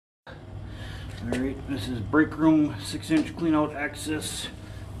Alright, this is break room 6-inch clean out access.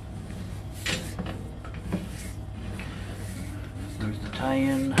 There's the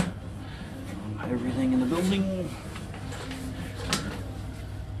tie-in on everything in the building.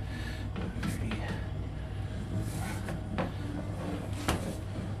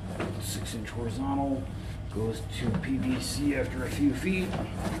 6-inch horizontal, goes to PVC after a few feet.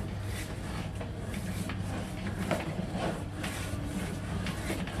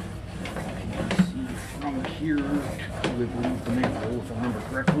 From here to, I believe, the manhole, if I remember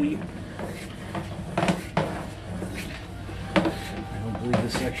correctly. I don't believe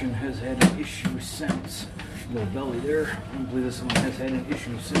this section has had an issue since. Little belly there. I don't believe this one has had an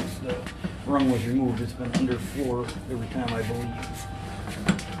issue since the rung was removed. It's been under floor every time, I believe.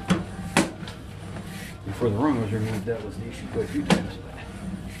 Before the rung was removed, that was the issue quite a few times.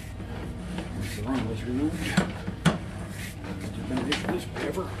 Once the rung was removed, it's been an issue this way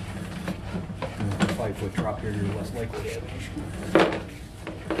ever. And with a 5-foot drop here, you're less likely to have an issue.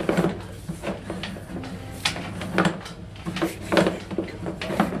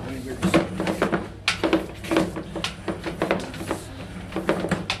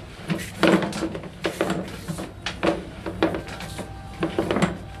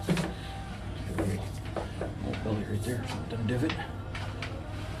 Belly right there, done divot.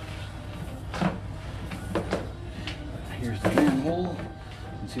 Here's the manhole.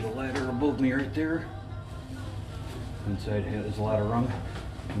 You can see the ladder above me right there. Inside is a ladder rung.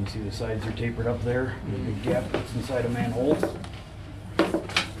 You can see the sides are tapered up there. There's a big gap that's inside a manhole.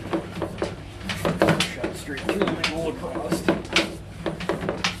 Shot straight through the manhole across.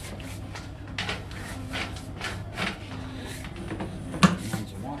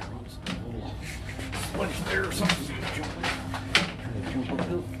 There or something trying to jump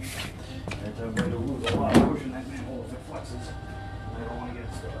uphill. That's how I'm going to lose a lot of pushing that manhole if it flexes. I don't want to get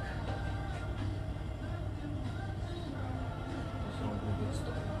stuck. Just don't want to get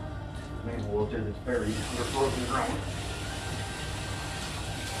stuck. Manhole up there that's buried under frozen ground.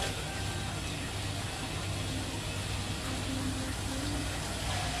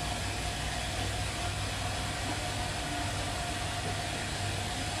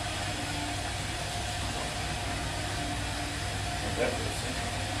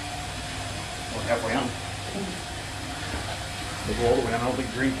 We're halfway on. If I go all the way on, I don't think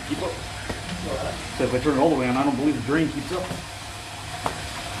the drain can keep up. So if I turn it all the way on, I don't believe the drain keeps up.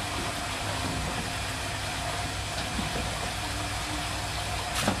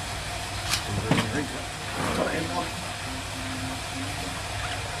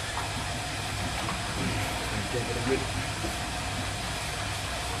 Take it a good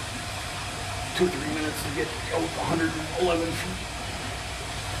 2 or 3 minutes to get out 111 feet.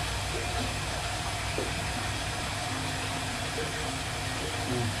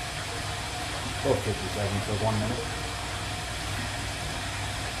 Or 50 seconds, so 1 minute.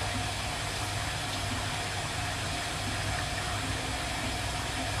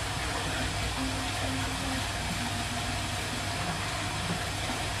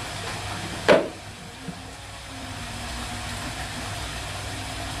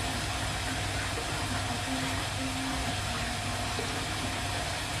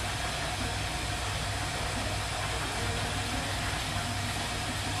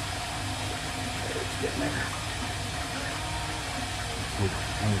 Getting there.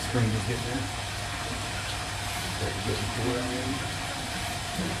 And the spring is getting there. Start getting to where I am.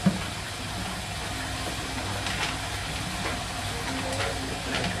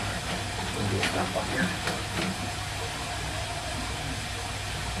 Gonna do a stop up here.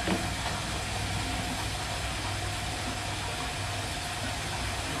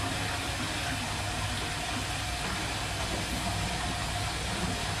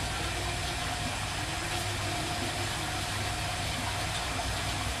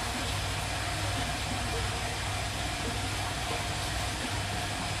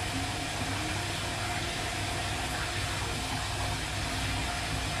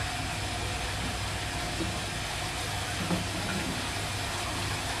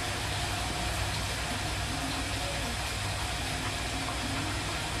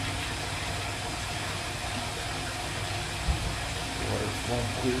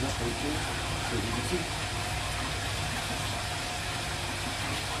 Clear it up right here so you can see.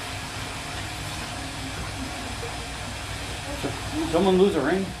 Did someone lose a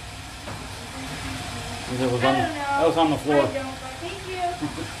ring? That was on the floor. I don't, but thank you. I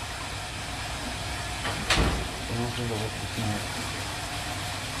don't think I'll look this night.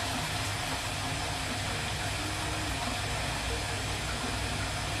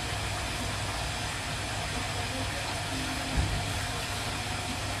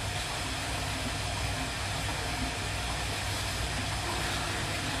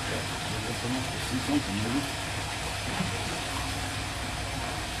 See something maybe.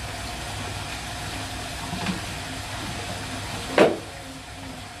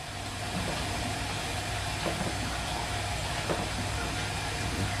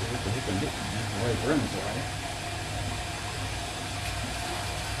 Right rim is right.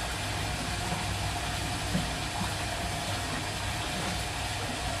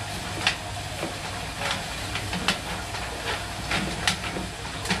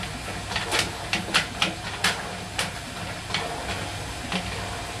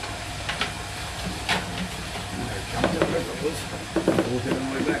 We'll get on the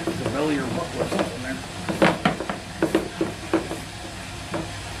way back to the belly or butt or something there.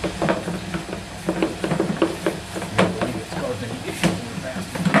 I don't believe it's caused any issues in the past,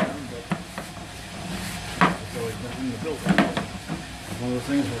 but it's always been in the building. It's one of those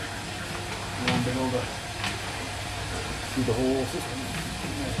things where you want to be able to see the whole system.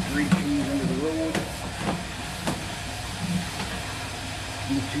 3 trees under the road.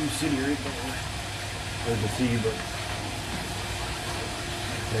 E2 city right there. Hard to see, but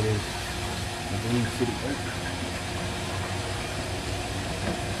that is, I believe, city park.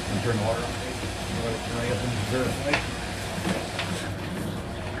 And turn the water on. Right up and verify.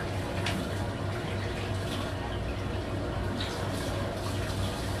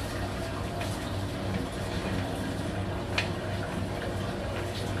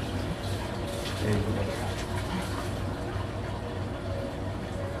 There you go.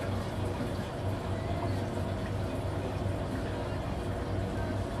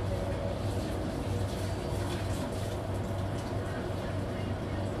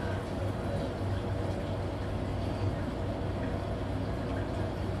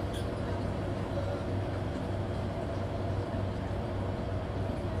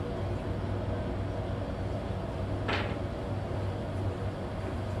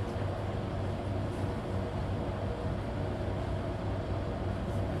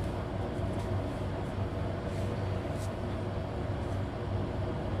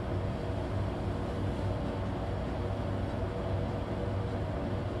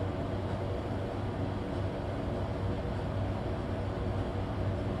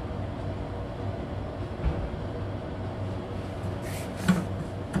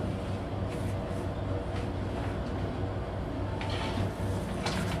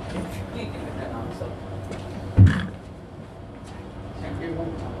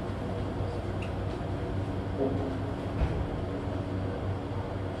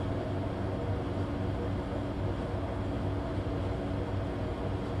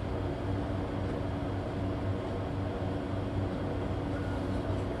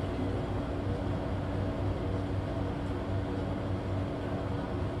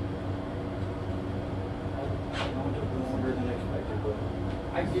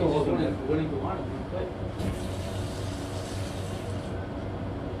 I still wouldn't go on it, but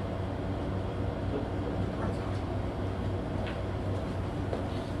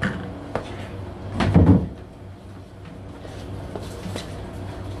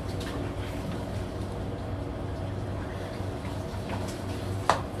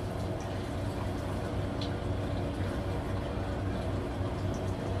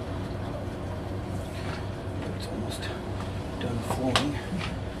It's almost done flowing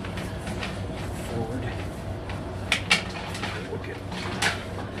forward. Look at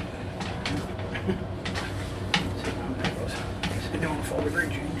sit down, there it goes. Sit down and follow the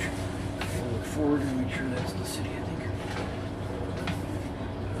grade change. We'll look forward and make sure that's the city, I think.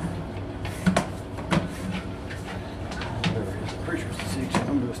 There it is. Pretty sure it's the city. So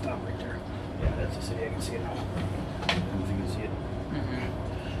I'm going to stop right there. Yeah, that's the city. I can see it now. I don't know if you can see it.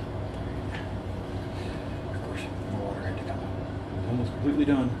 Of course, more water had to come. It's almost completely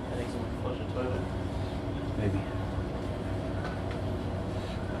done. I think someone flushed a toilet. Maybe.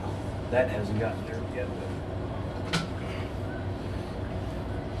 Well, that hasn't gotten there yet, but.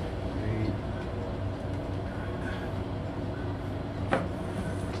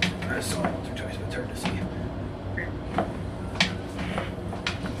 I saw it once or twice, but it's hard to see. Come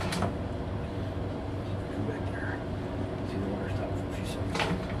back there. See the water stop for a few seconds.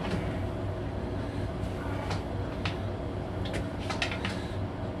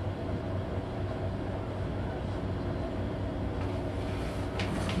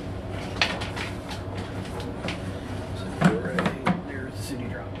 So right there's the city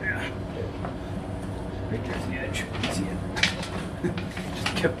drop. Yeah. Right there's the edge. You can see it.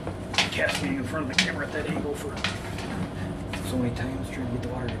 Just kept casting in front of the camera at that angle for so many times, trying to get the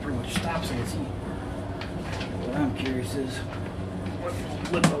water to pretty much stop so I can see. What I'm curious is what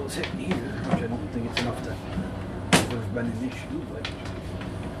limbo is hitting here, which I don't think it's enough to there's been an issue, but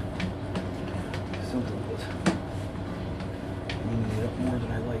something was cleaning it up more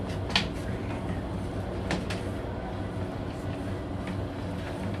than I liked.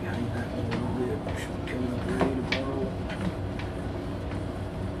 Behind that one a little bit. Should be coming up ready to borrow.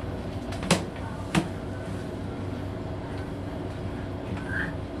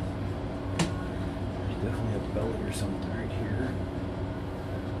 There's definitely a belly or something right here.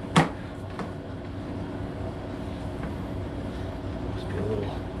 Must be a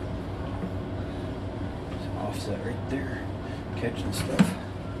little offset right there, catching stuff.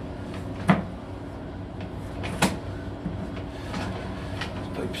 Those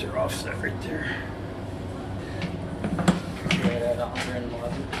pipes are offset right there. Right at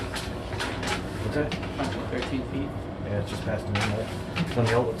 111. What's that? 113 feet. Yeah, it's just past the manhole. It's on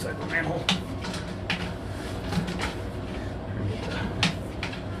the outlet side of the manhole. Get the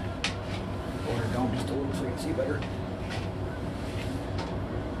water down just a little so you can see better.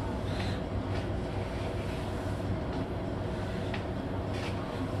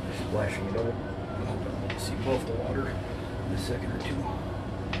 Splashing it out. I'm hoping to see both the water in a second or two.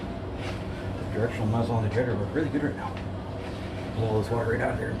 The directional muzzle on the jetter look really good right now. Blow all this water right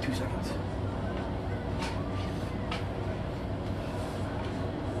out of there in 2 seconds.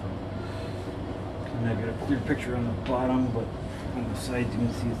 And I got a clear picture on the bottom, but on the sides you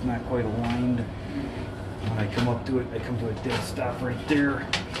can see it's not quite aligned. When I come up to it, I come to a dead stop right there.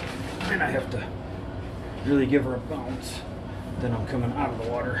 And I have to really give her a bounce. Then I'm coming out of the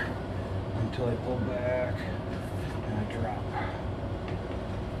water until I pull back and I drop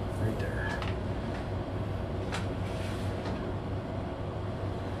right there.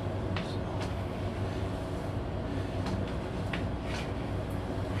 So,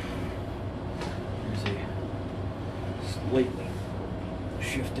 there's a slightly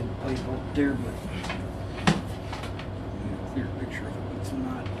shifted pipe out there, but I get a clear picture of it, but it's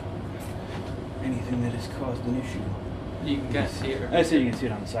not anything that has caused an issue. You can kind of see it. I say you can see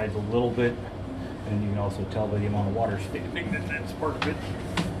it on the sides a little bit, and you can also tell by the amount of water standing that that's part of it.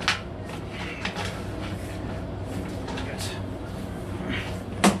 Yes.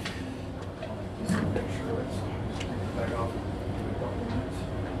 Back off.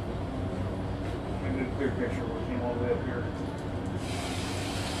 A good clear picture of what came all the way up here.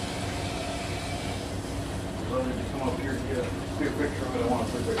 I'd rather just come up here to get a clear picture of it. I want a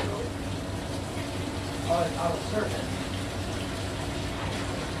clear picture of it. I was certain.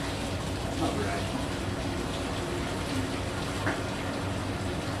 Not right.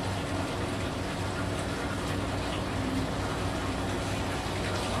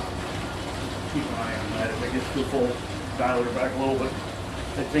 Keep an eye on that. If it gets too full, dial her back a little bit.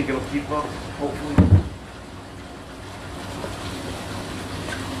 I think it'll keep up, hopefully.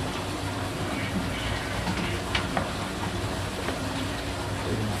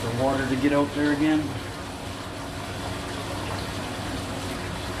 Waiting for water to get out there again.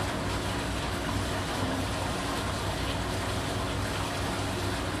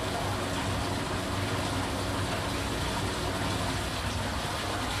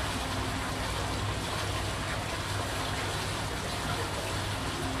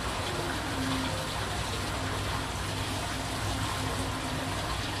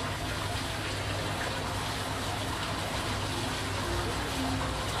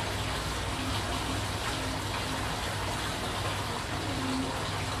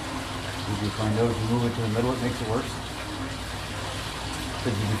 Did you find out if you move it to the middle, it makes it worse?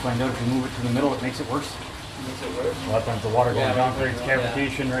 Did you find out if you move it to the middle, it makes it worse? Makes it worse. A lot of times the water goes Yeah, down, creates yeah.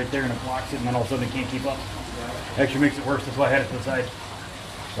 cavitation right there, and it blocks it, and then all of a sudden it can't keep up. Actually makes it worse. That's why I had it to the side.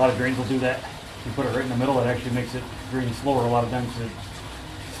 A lot of drains will do that. You put it right in the middle, it actually makes it drain slower. A lot of times it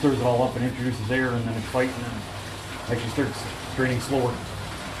stirs it all up and introduces air, and then it's fighting and actually starts draining slower.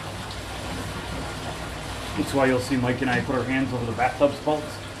 That's why you'll see Mike and I put our hands over the bathtub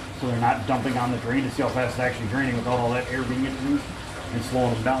spouts so they're not dumping on the drain to see how fast it's actually draining without all that air being introduced and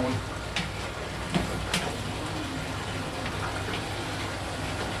slowing them down.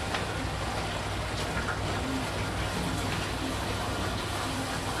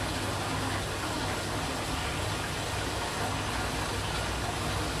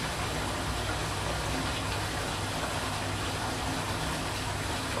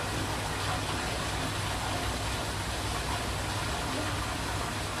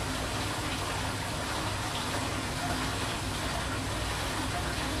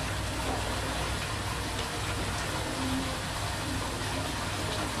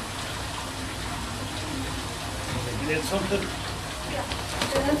 You did something? Yeah,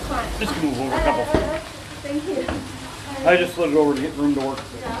 that's fine. Just move over a couple. Thank you. I just slid it over to get room to work.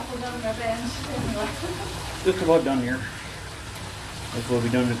 Yeah, I'm on my bench. Anyway. Just about done here. This will be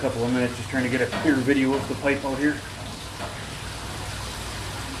done in a couple of minutes. Just trying to get a clear video of the pipe out here.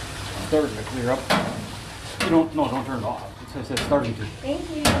 Starting to clear up. You don't, no, don't turn it off. It says starting to. Thank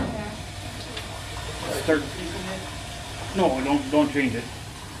you. Start. No, don't change it.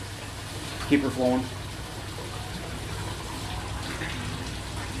 Keep her flowing.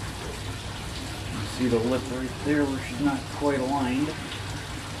 You see the lip right there where she's not quite aligned.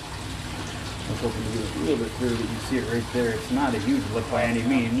 I was hoping to get it a little bit clearer, but you see it right there. It's not a huge lip by any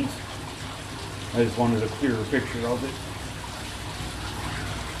means. I just wanted a clearer picture of it.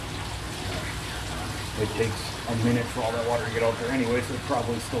 It takes a minute for all that water to get out there anyway, so it'll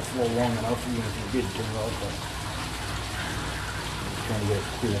probably still flow long enough even if you did turn it off. But just trying to get as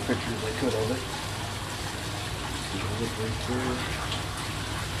clear a picture as I could of it. See the lip right there.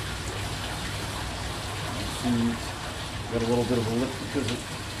 See, got a little bit of a lip because it.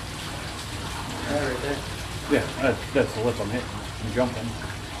 Right there. Yeah, that's the lip I'm hitting. I'm jumping.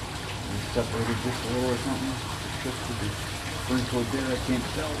 I'm separated just a little or something. Just to be sprinkled there, I can't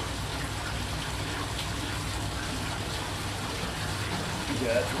tell.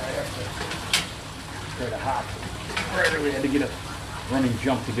 Yeah, that's right. I have to try to hop. I really had to get a running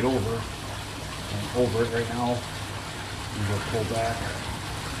jump to get over. I'm over it right now. I'm going to pull back.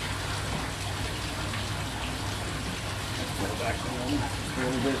 Pull back down just a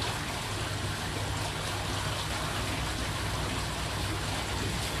little bit.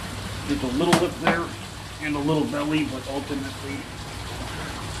 There's a little lip there and a little belly, but ultimately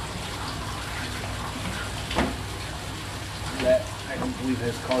that I don't believe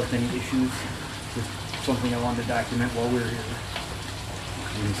has caused any issues. Just something I wanted to document while we were here.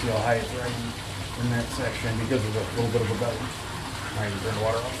 You can see how high it's riding in that section because of a little bit of a belly. Alright, you turn the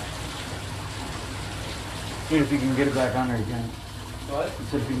water off. And if you can get it back on there, you can. What?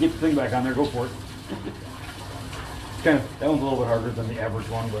 So if you can get the thing back on there, go for it. It's kind of, that one's a little bit harder than the average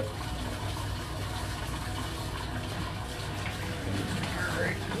one, but.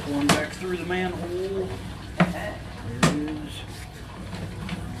 Alright, pulling back through the manhole. There it is.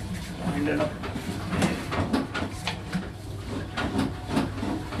 Wind it up.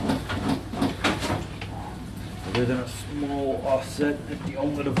 Other than a small offset at the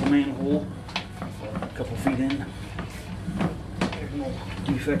outlet of the manhole, a couple feet in. There's no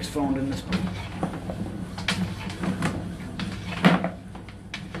defects found in this pipe.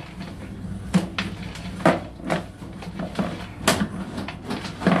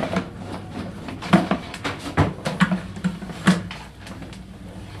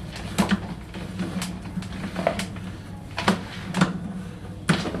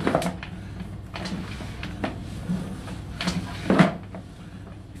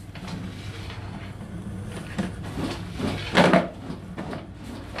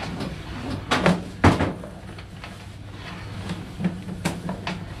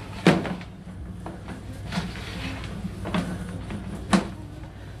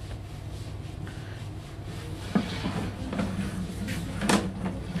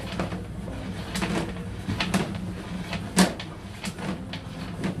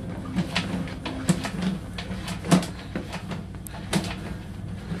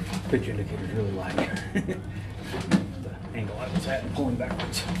 Pitch indicator's really light. The angle I was at and pulling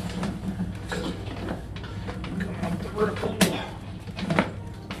backwards. Coming up the vertical.